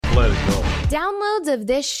let it go. Downloads of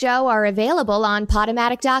this show are available on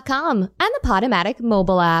Podomatic.com and the Podomatic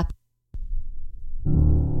mobile app.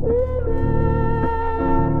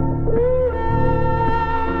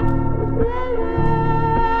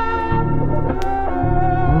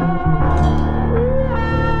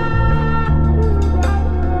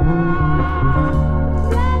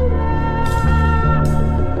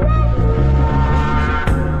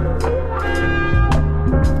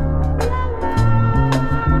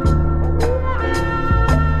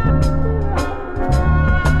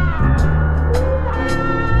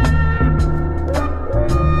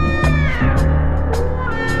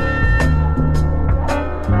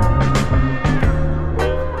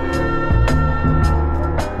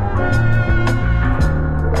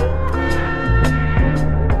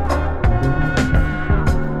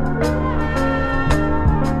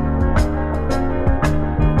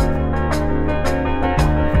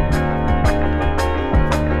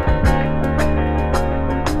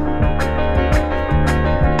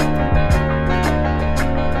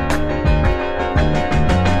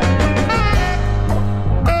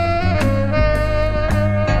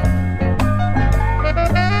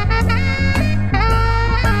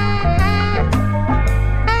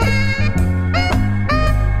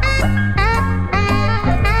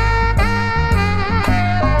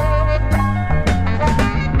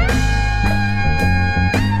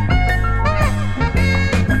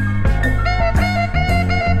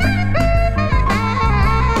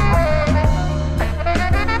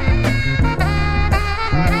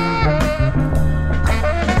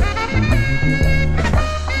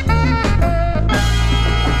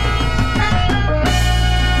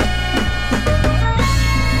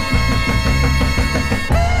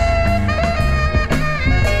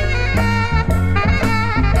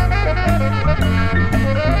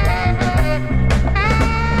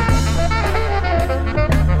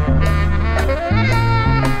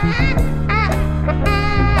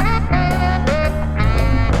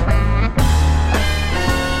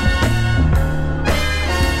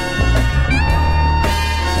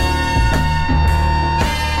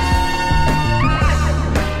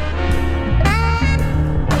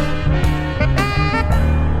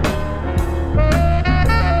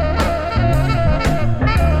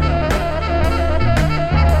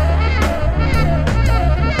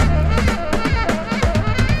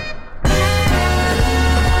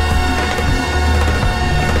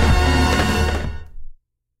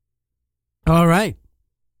 All right.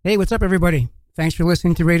 Hey, what's up, everybody? Thanks for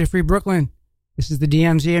listening to Radio Free Brooklyn. This is the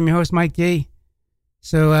DMZ. I'm your host, Mike D.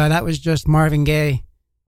 So that was just Marvin Gaye,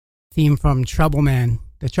 theme from Trouble Man,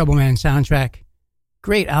 the Trouble Man soundtrack.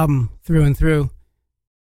 Great album through and through.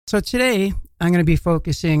 So today, I'm going to be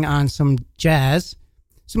focusing on some jazz,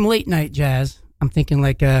 some late night jazz. I'm thinking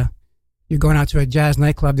like you're going out to a jazz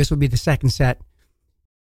nightclub. This will be the second set.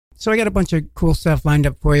 So I got a bunch of cool stuff lined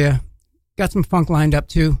up for you. Got some funk lined up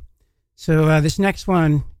too. So this next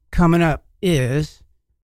one coming up it's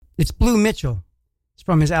Blue Mitchell. It's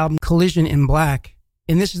from his album Collision in Black.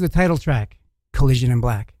 And this is the title track, Collision in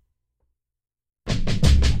Black.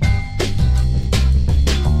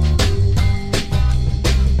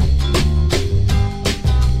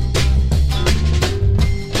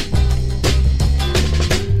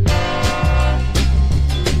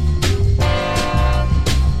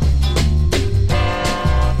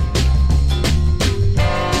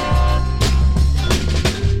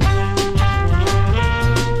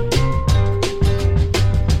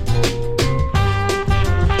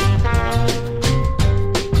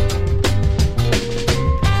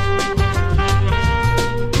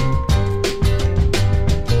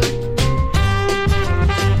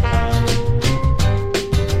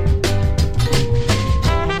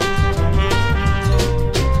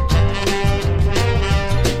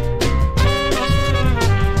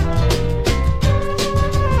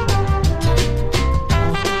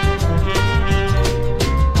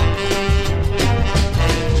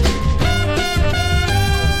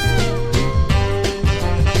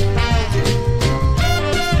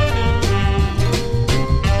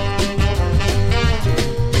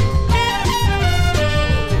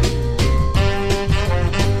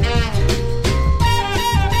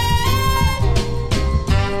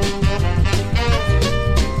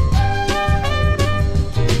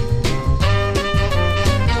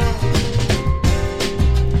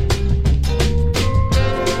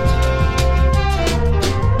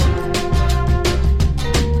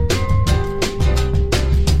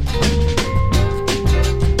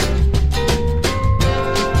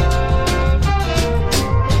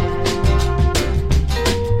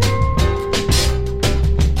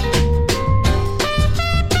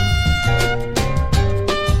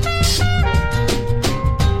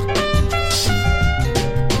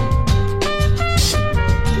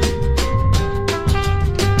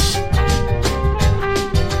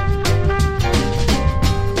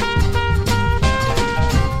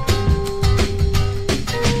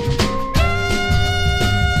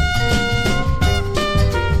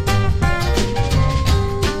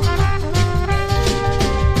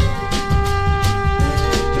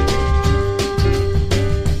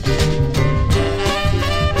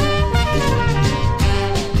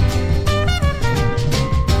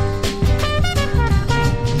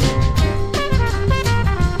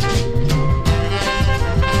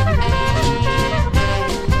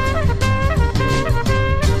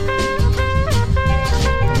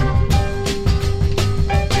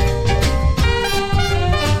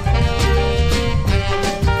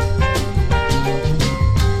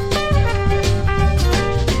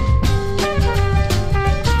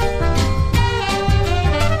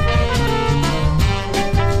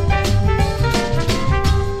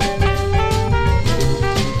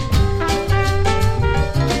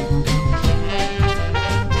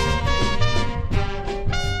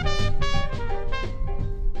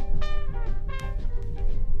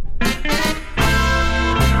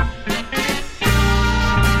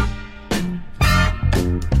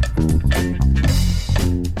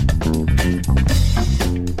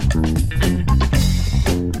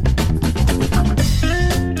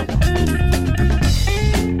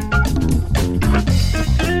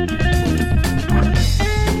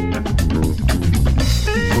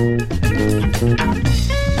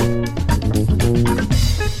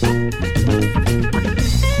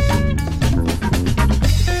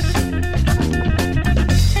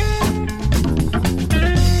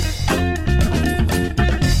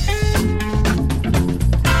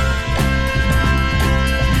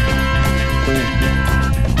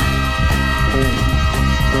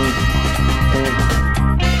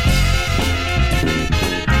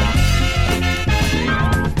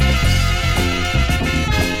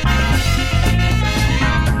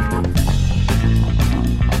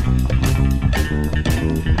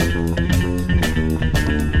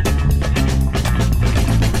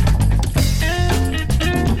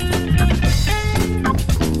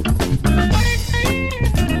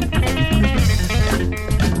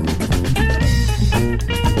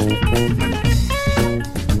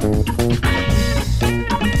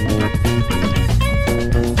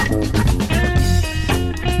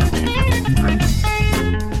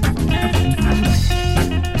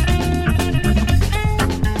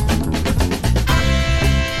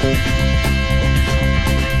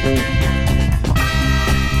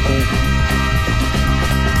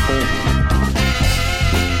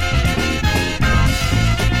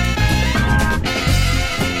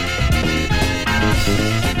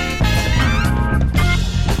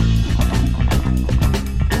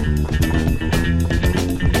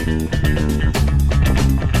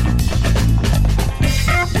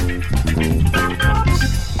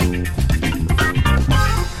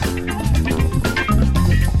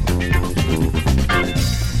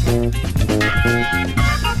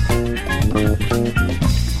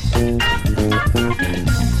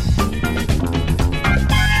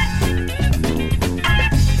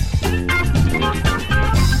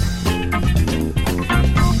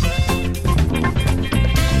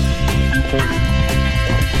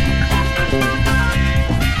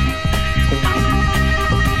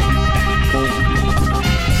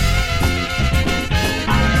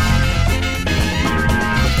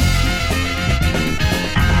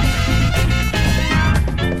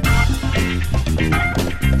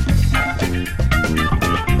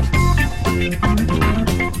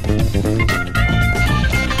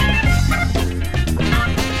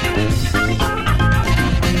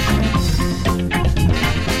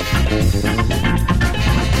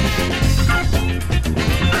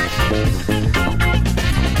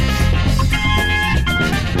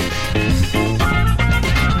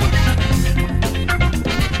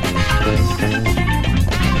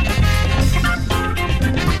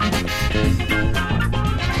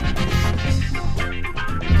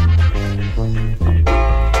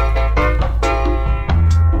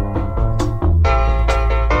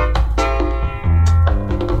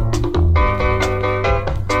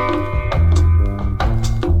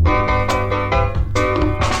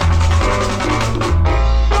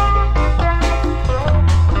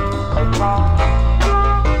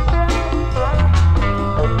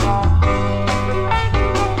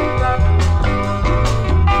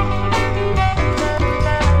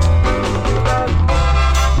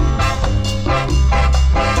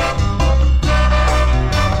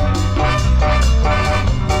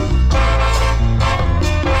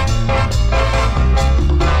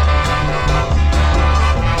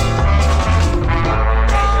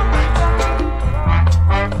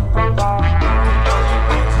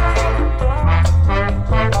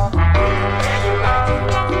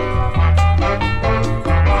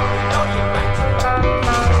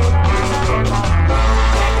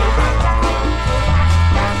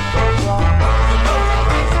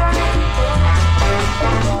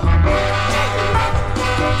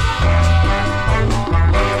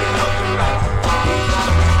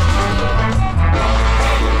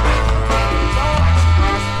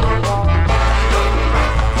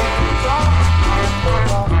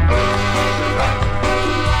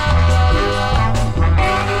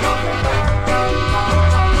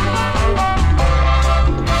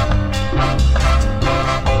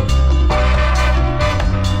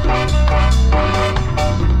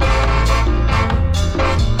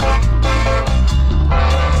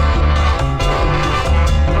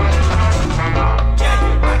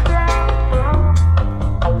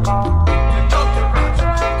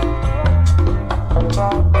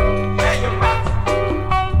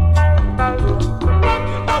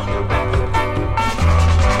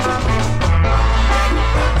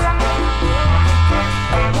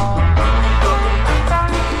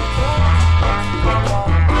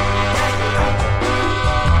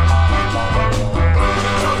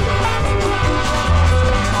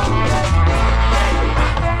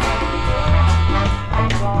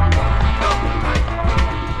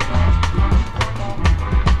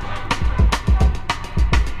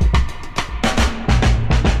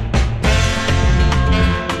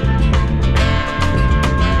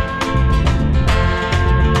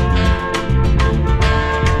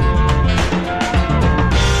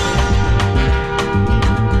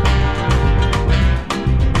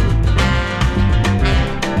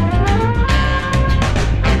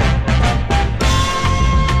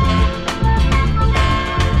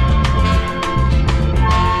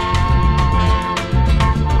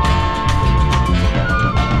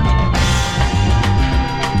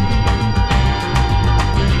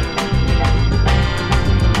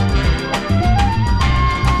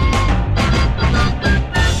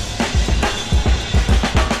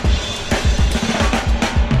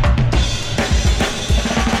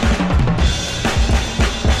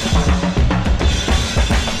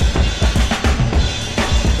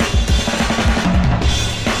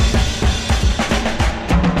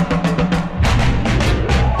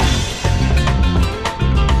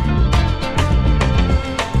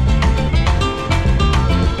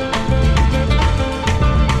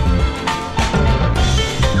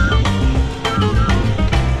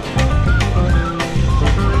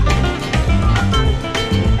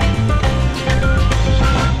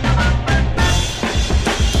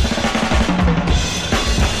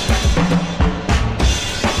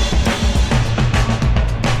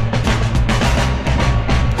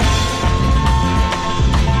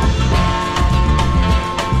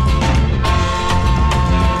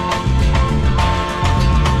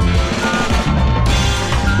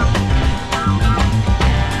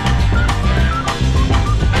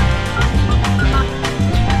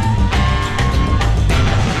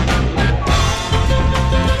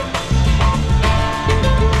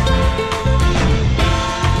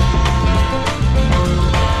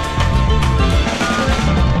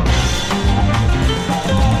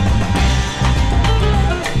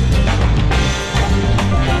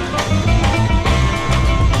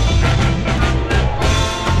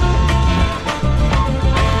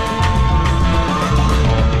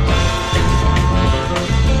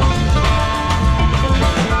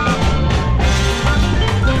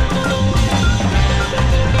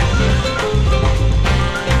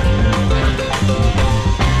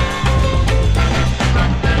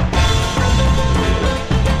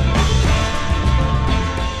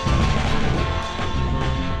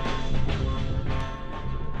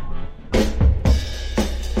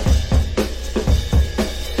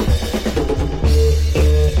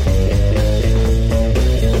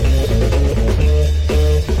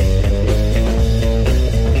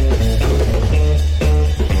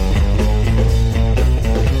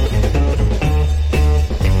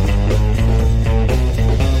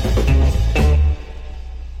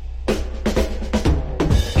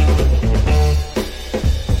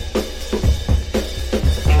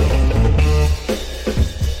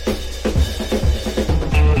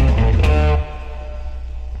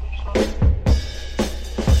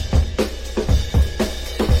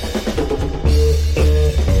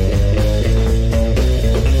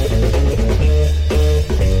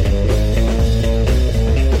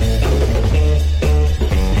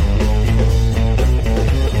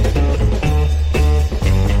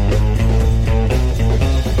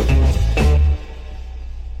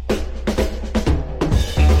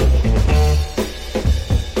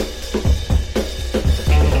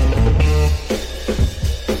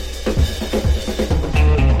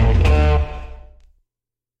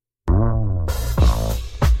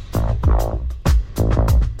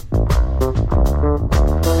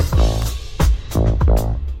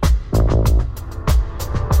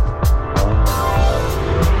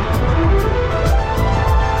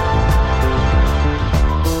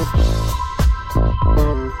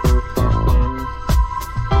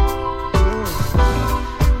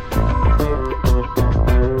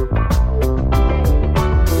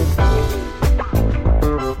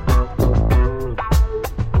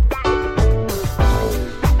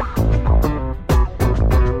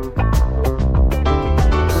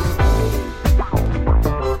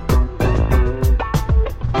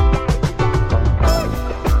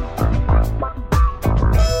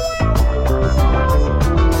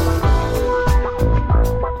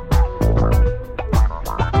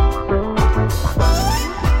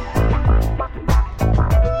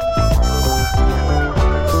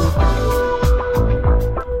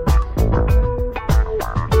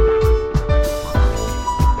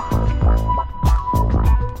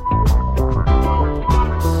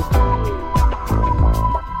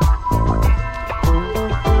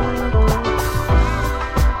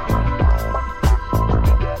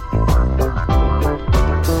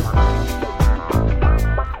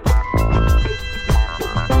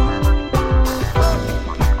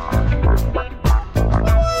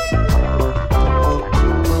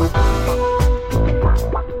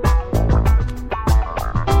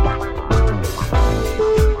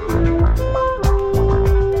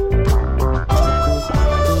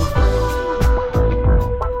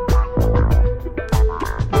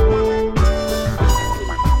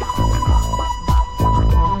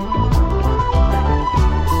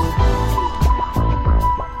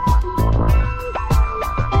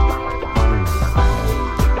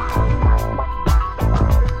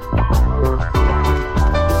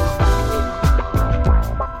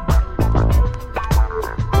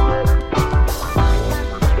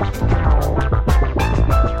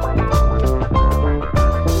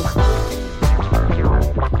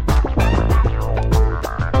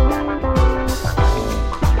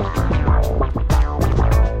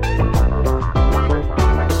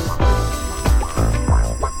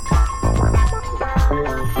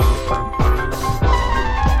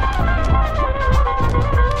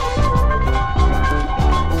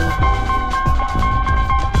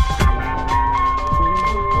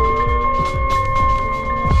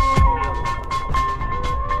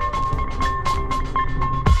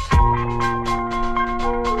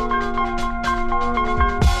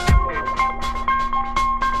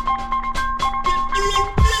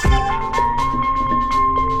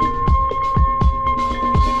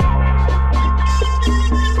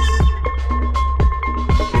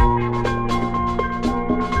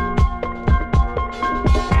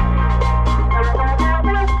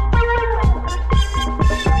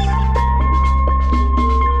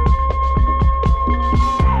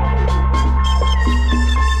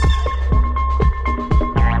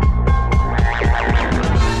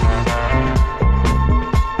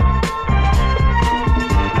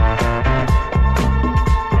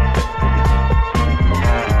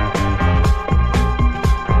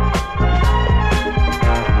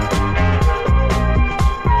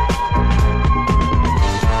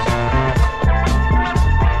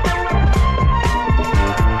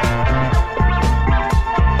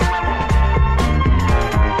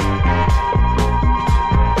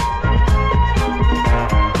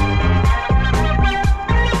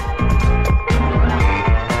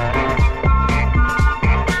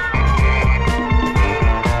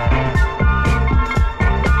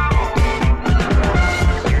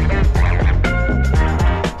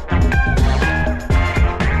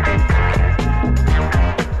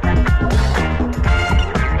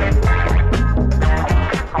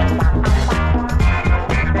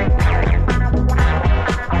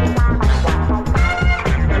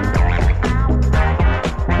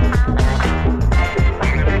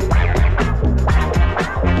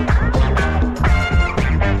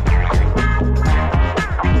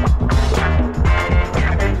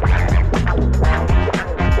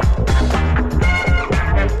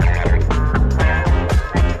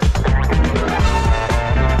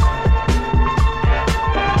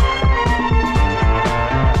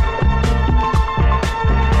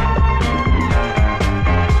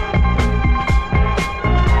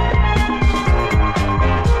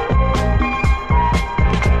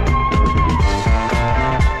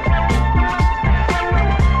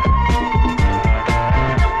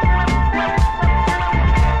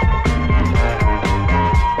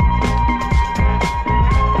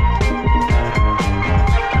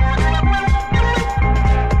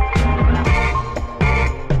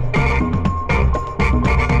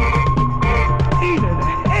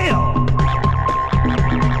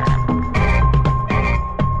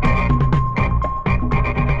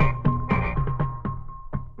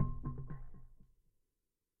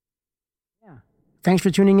 Thanks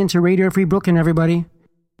for tuning in to Radio Free Brooklyn, everybody.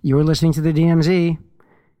 You're listening to the DMZ.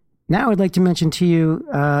 Now I'd like to mention to you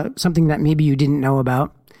something that maybe you didn't know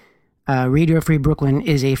about. Radio Free Brooklyn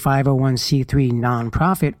is a 501c3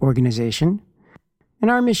 nonprofit organization.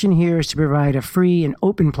 And our mission here is to provide a free and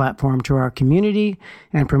open platform to our community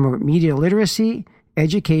and promote media literacy,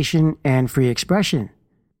 education, and free expression.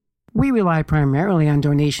 We rely primarily on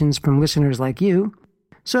donations from listeners like you.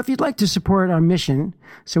 So if you'd like to support our mission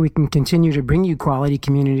so we can continue to bring you quality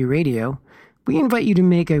community radio, we invite you to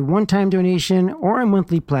make a one-time donation or a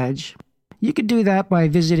monthly pledge. You could do that by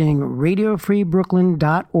visiting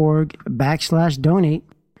radiofreebrooklyn.org/donate.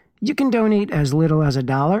 You can donate as little as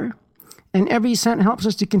 $1, and every cent helps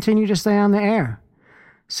us to continue to stay on the air.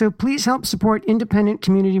 So please help support independent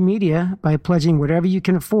community media by pledging whatever you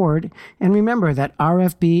can afford, and remember that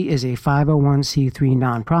RFB is a 501c3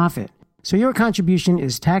 nonprofit, so your contribution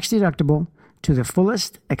is tax-deductible to the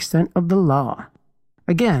fullest extent of the law.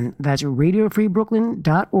 Again, that's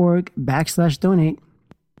radiofreebrooklyn.org/donate.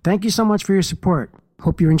 Thank you so much for your support.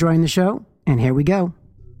 Hope you're enjoying the show, and here we go.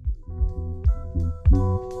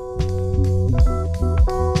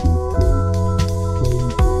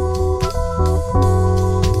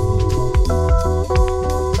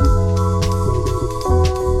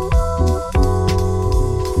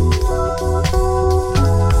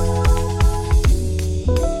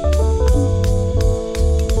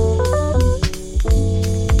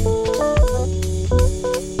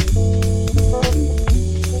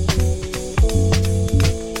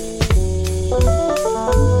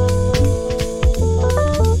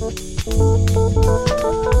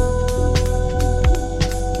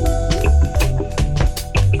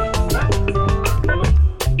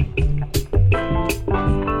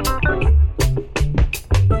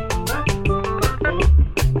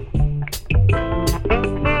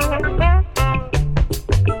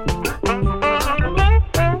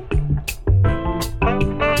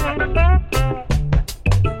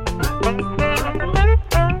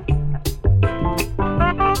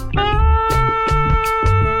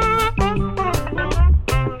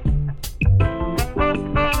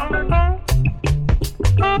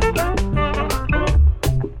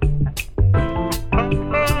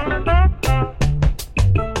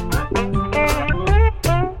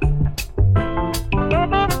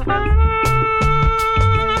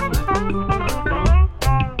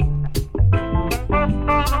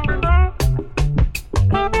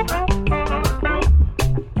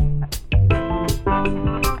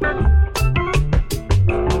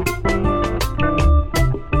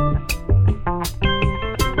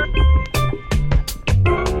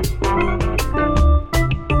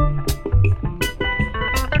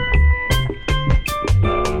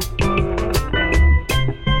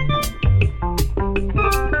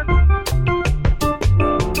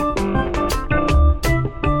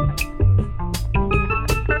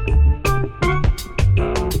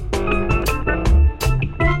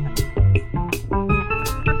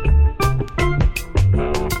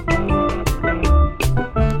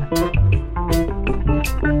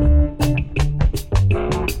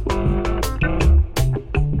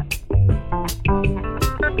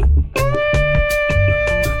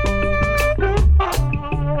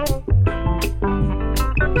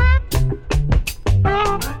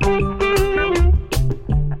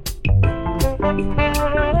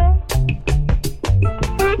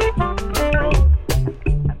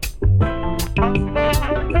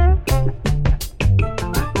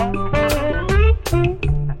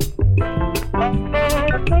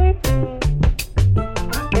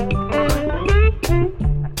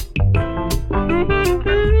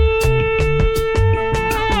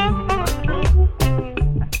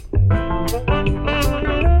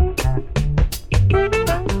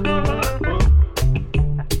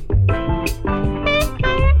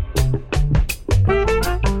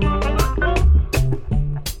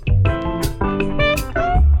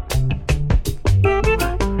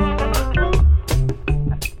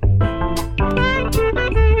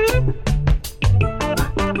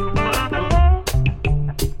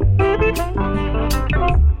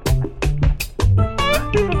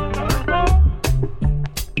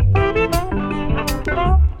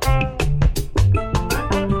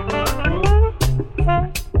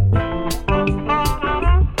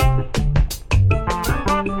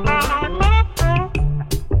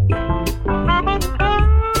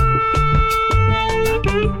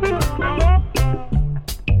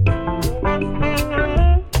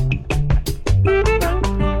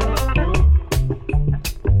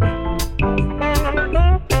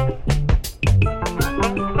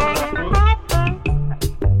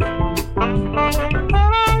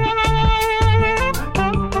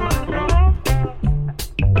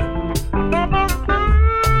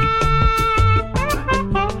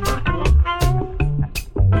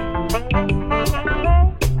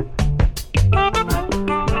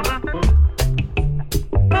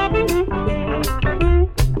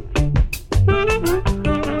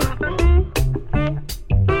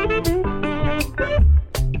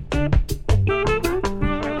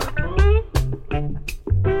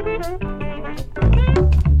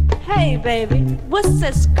 What's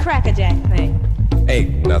this crackerjack thing?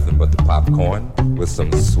 Ain't nothing but the popcorn with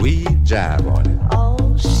some sweet jive on it.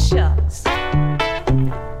 Oh, shucks. All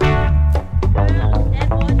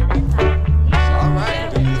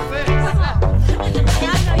right, do your thing.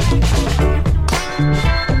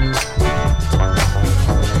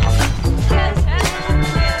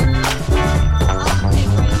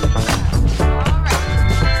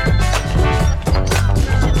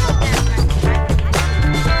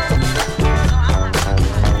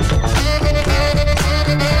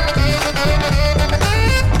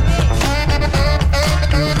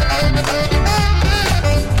 Thank you.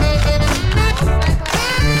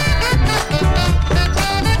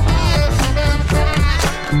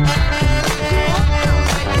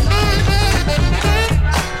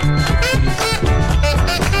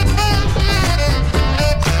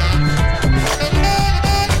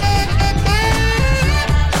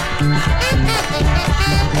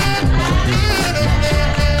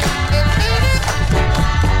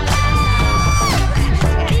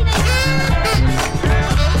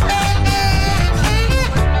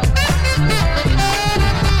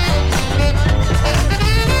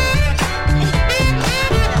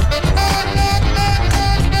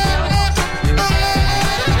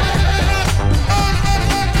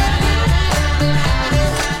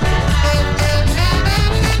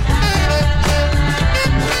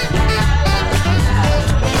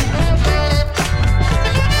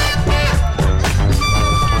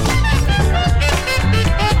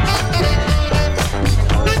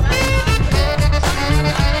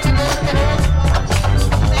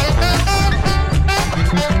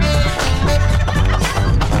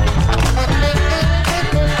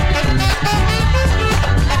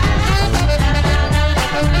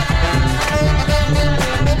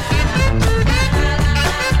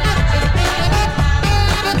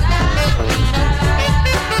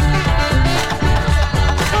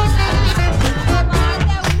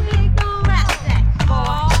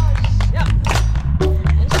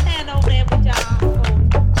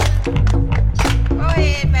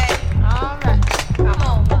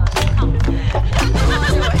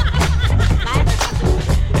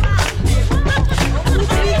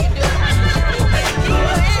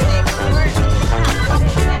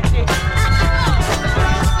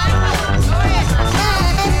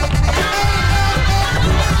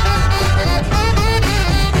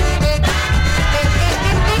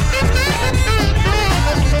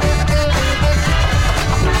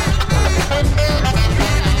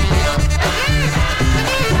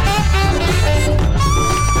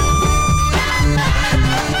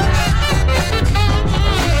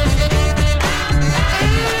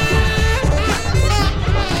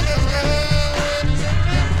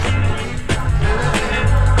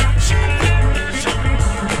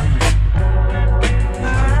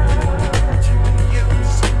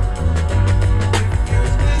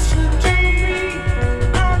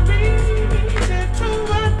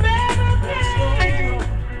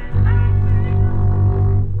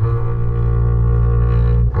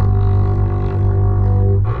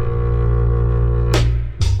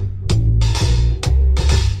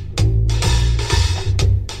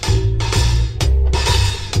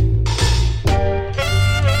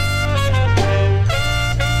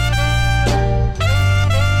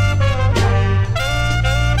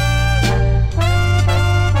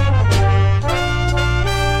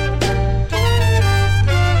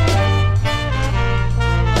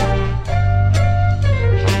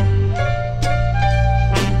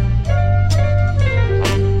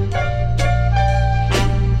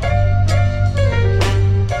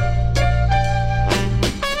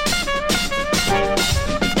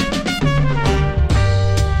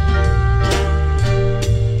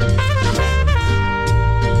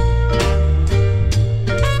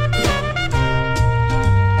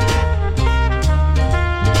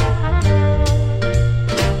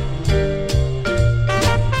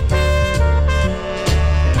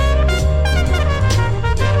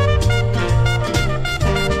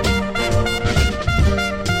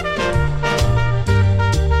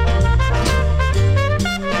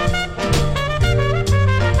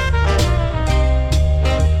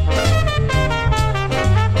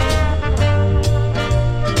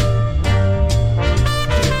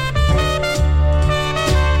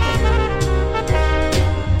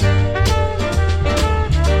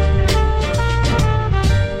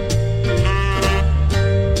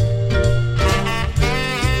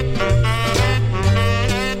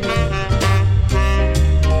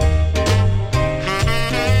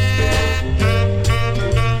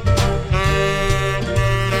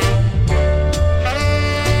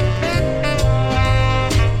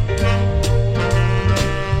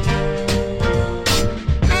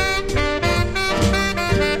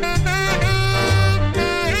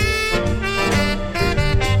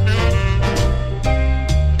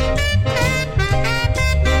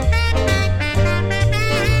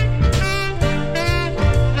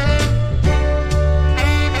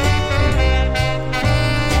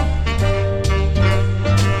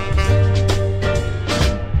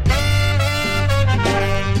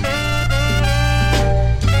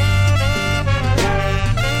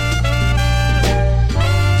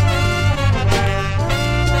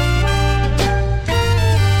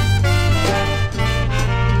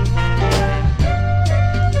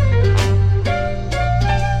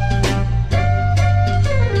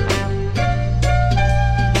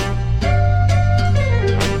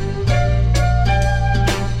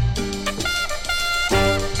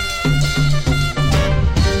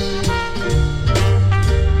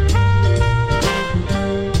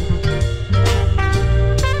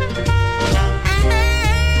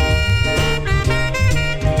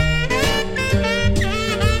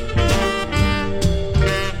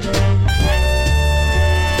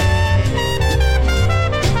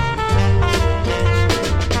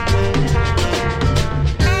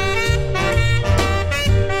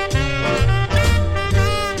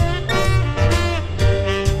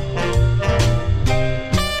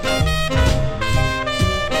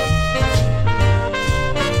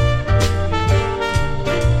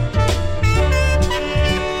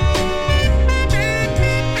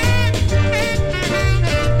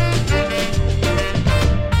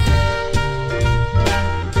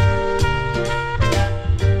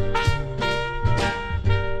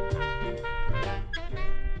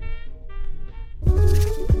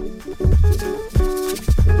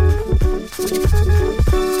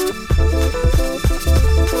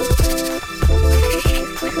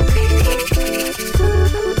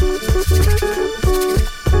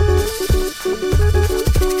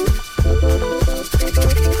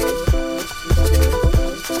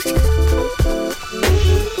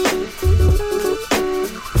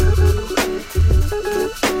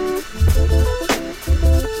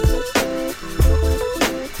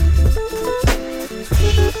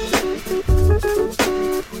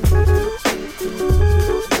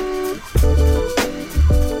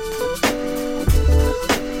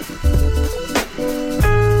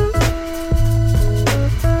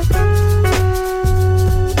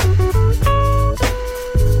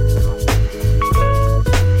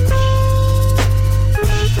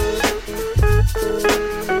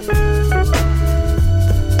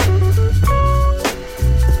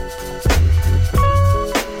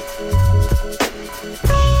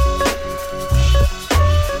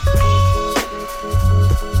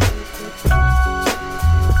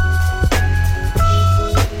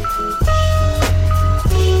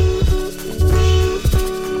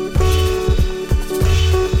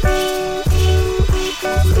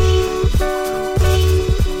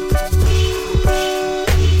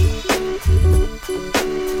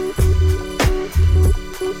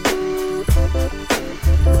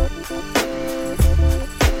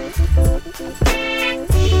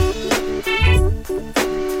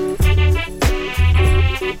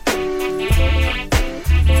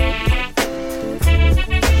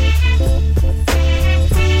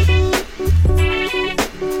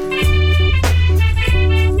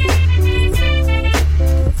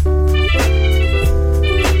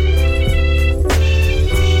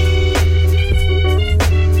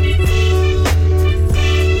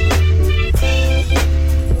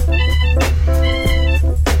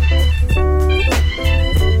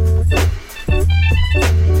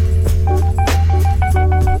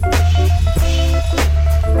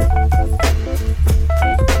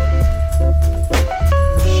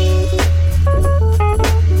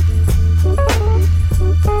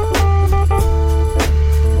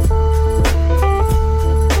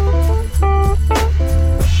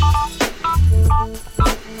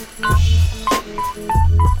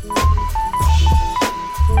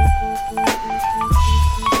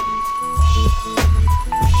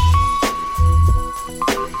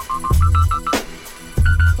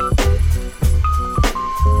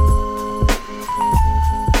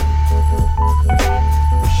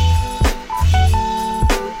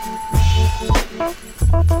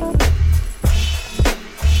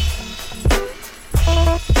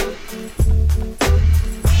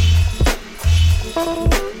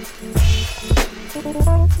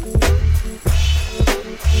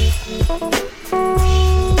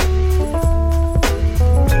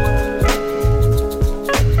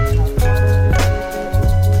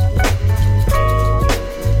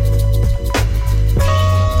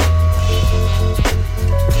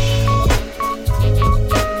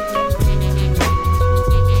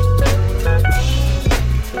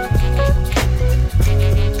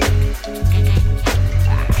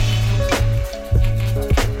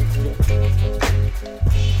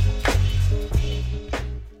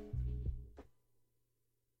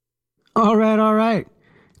 All right.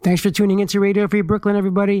 Thanks for tuning into Radio Free Brooklyn,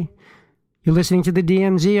 everybody. You're listening to the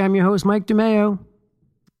DMZ. I'm your host, Mike DeMeo.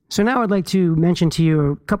 So now I'd like to mention to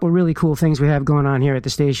you a couple really cool things we have going on here at the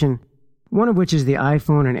station, one of which is the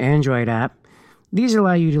iPhone and Android app. These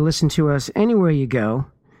allow you to listen to us anywhere you go.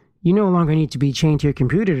 You no longer need to be chained to your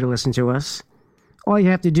computer to listen to us. All you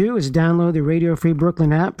have to do is download the Radio Free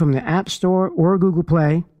Brooklyn app from the App Store or Google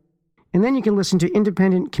Play, and then you can listen to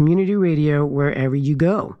independent community radio wherever you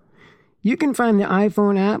go. You can find the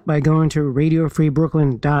iPhone app by going to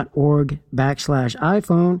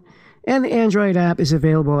radiofreebrooklyn.org/iPhone, and the Android app is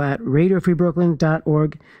available at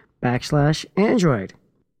radiofreebrooklyn.org/Android.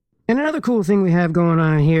 And another cool thing we have going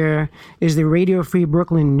on here is the Radio Free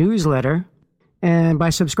Brooklyn newsletter. And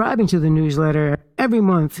by subscribing to the newsletter, every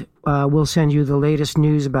month we'll send you the latest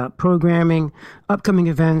news about programming, upcoming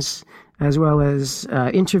events, as well as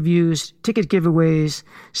interviews, ticket giveaways,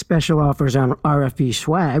 special offers on RFB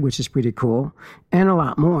swag, which is pretty cool, and a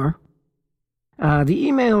lot more. The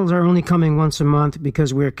emails are only coming once a month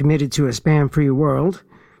because we're committed to a spam-free world,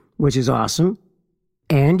 which is awesome.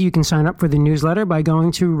 And you can sign up for the newsletter by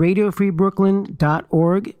going to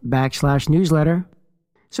radiofreebrooklyn.org/newsletter.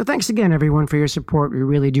 So thanks again, everyone, for your support. We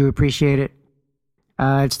really do appreciate it.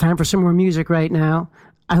 It's time for some more music right now.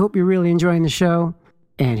 I hope you're really enjoying the show.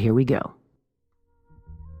 And here we go.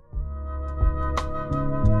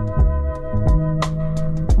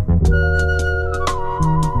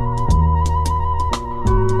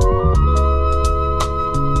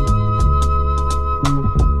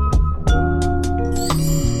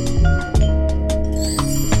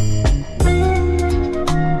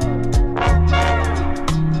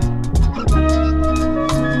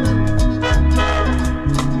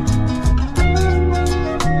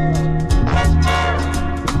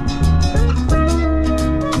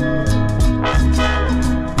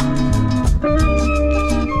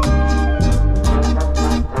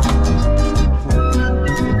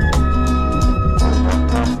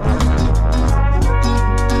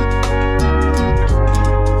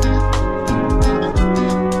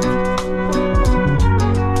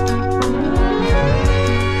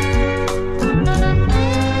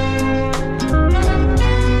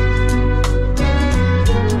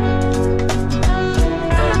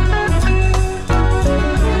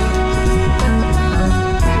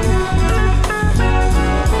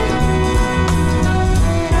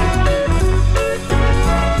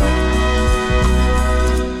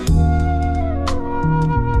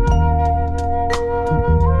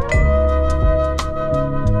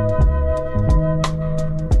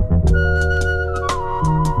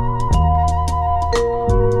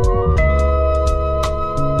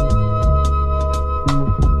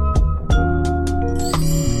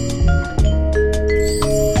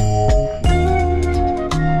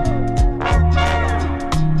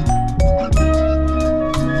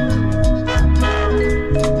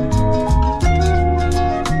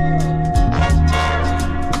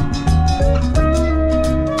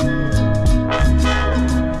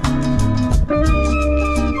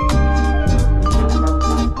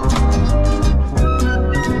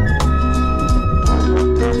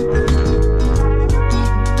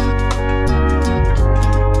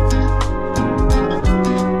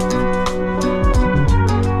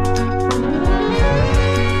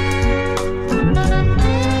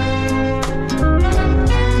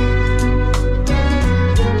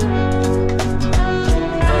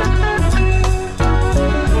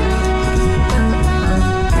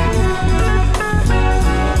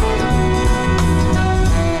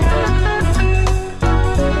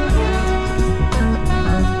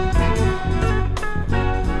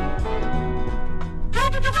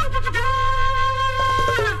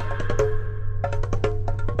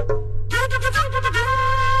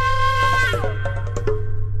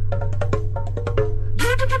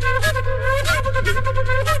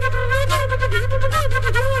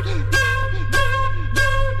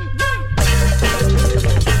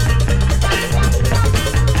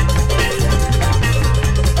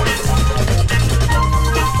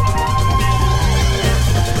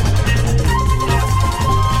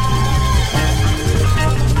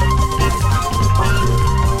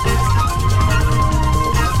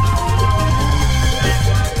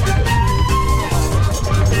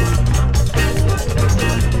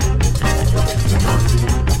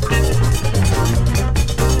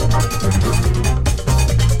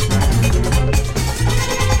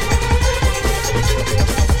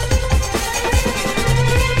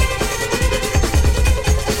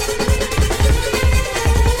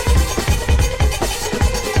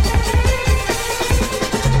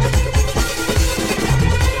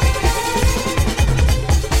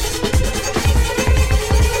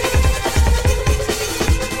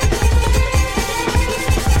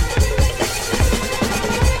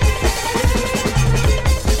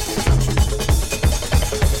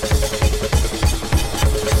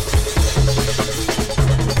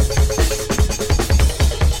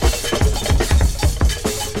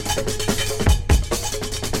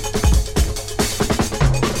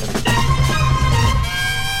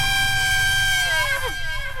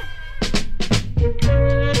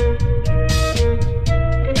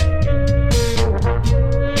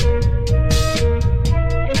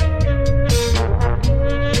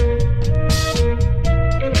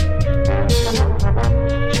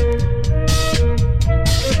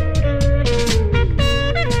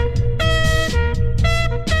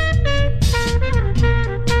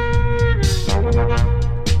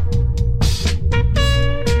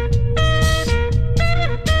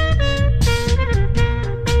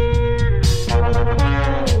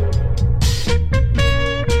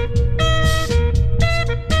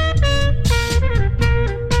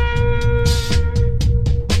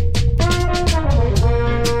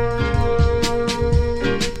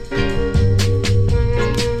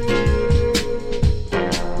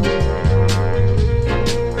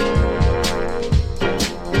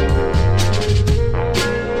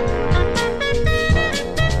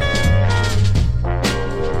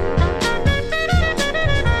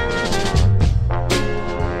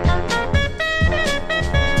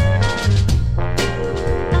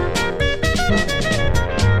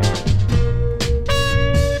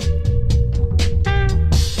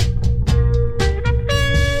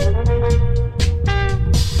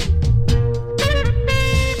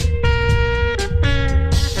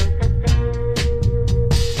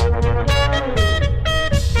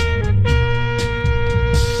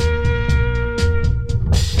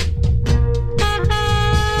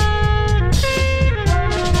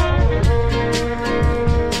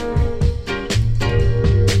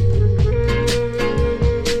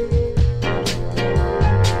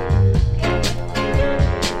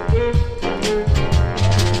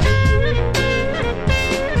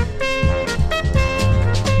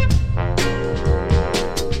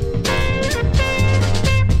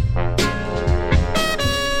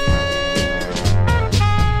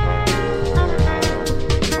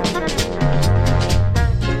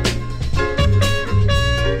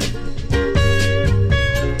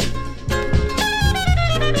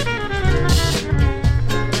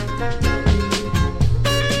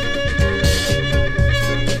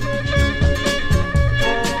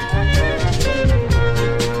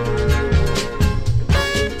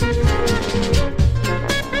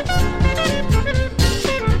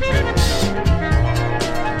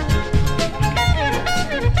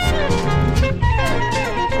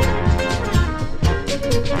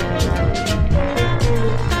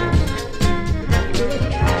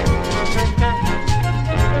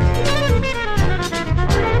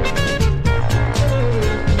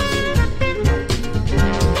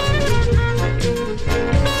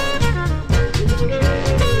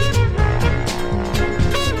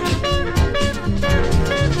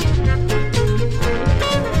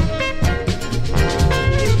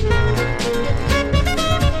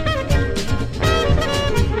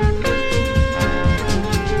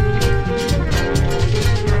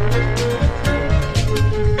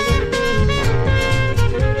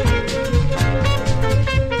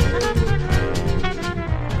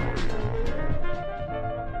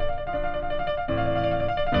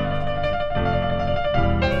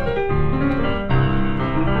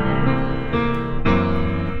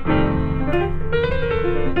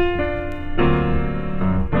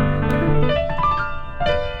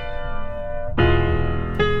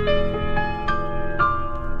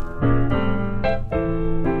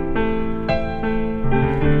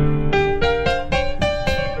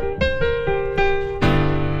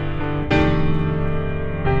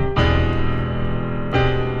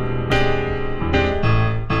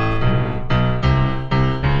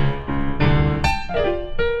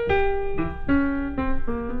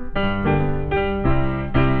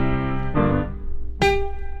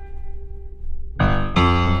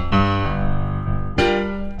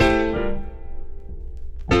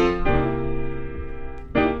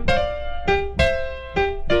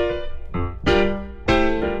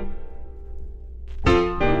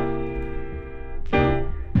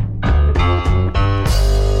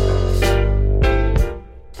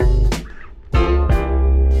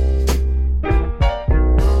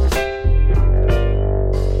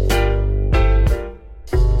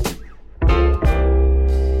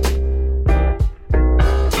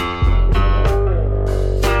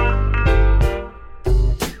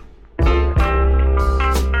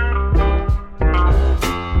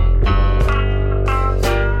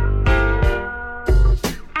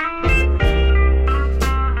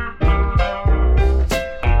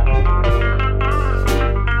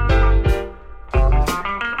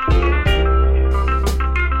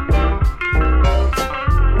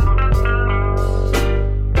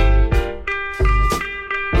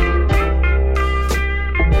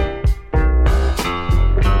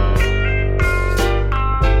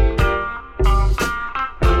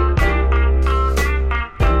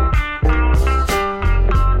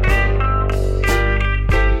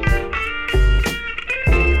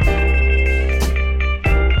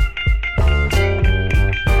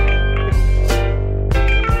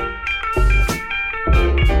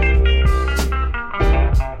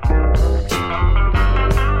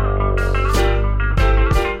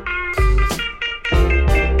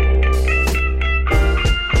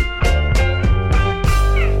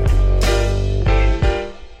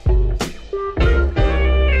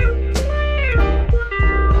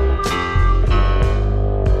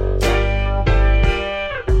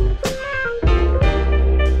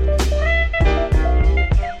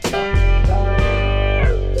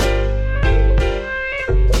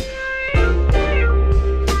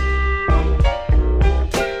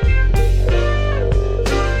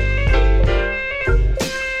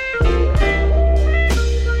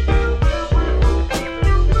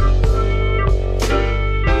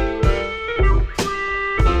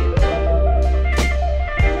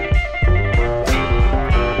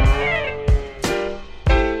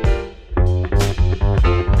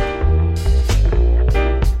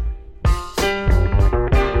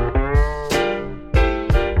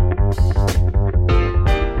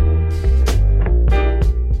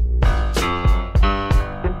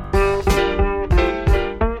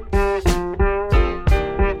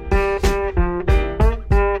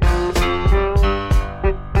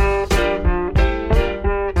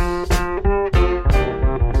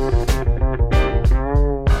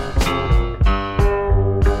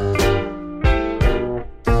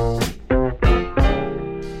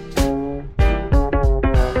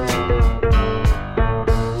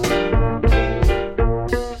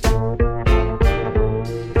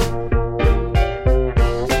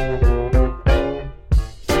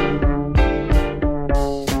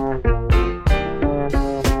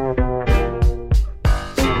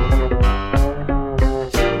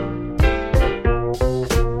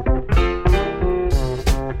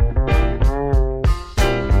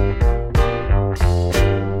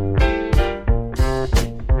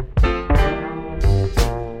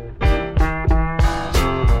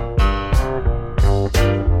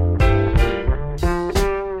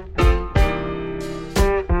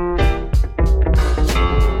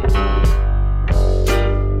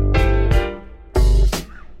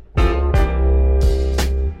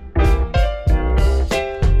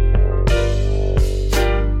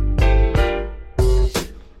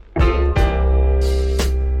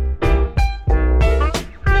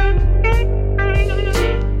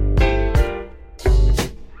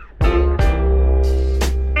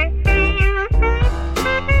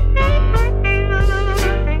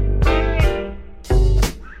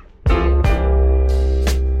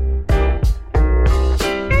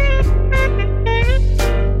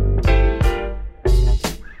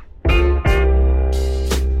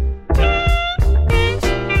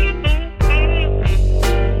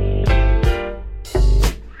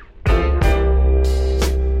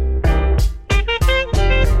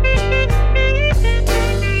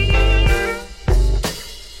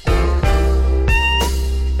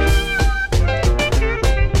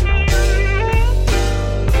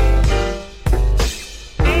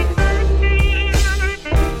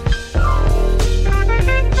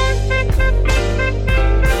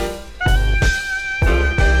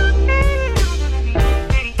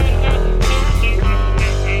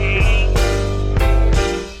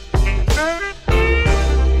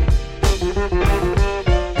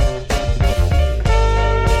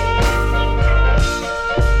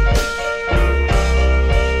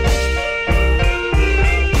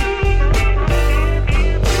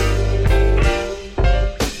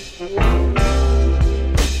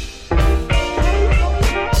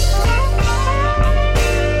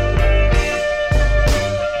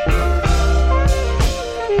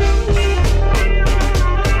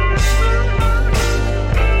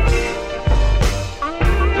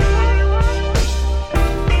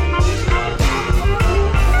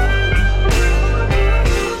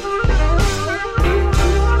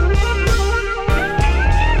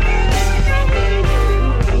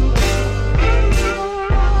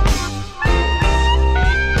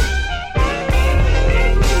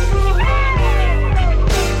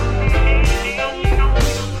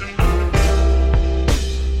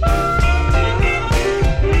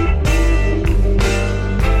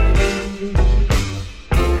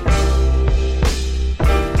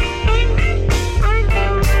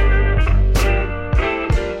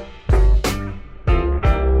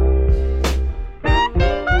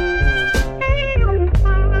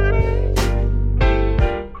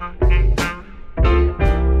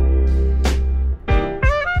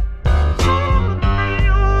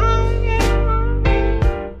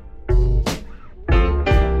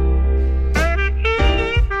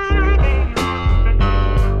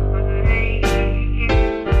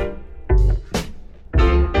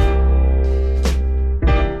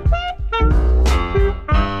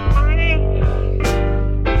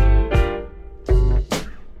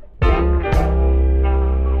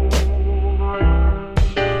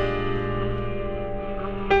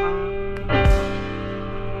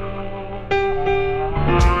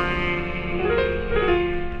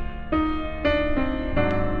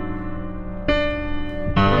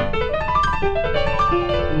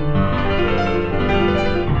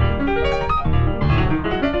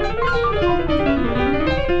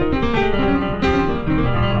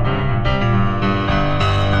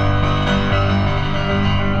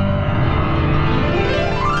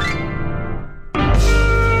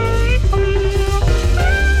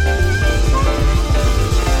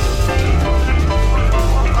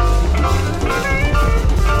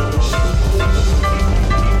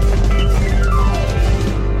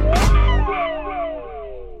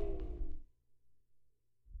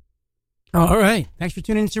 All right. Thanks for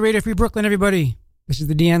tuning in to Radio Free Brooklyn, everybody. This is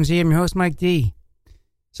the DMZ. I'm your host, Mike D.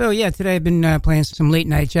 So, yeah, today I've been playing some late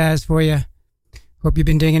night jazz for you. Hope you've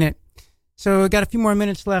been digging it. So, I got a few more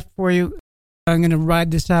minutes left for you. I'm going to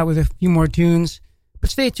ride this out with a few more tunes. But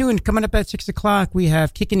stay tuned. Coming up at 6 o'clock, we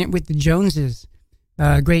have Kicking It with the Joneses.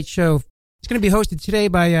 Great show. It's going to be hosted today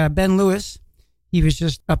by Ben Lewis. He was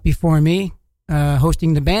just up before me,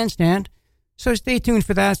 hosting the bandstand. So, stay tuned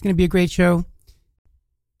for that. It's going to be a great show.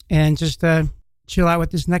 And just chill out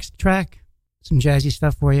with this next track. Some jazzy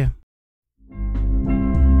stuff for you.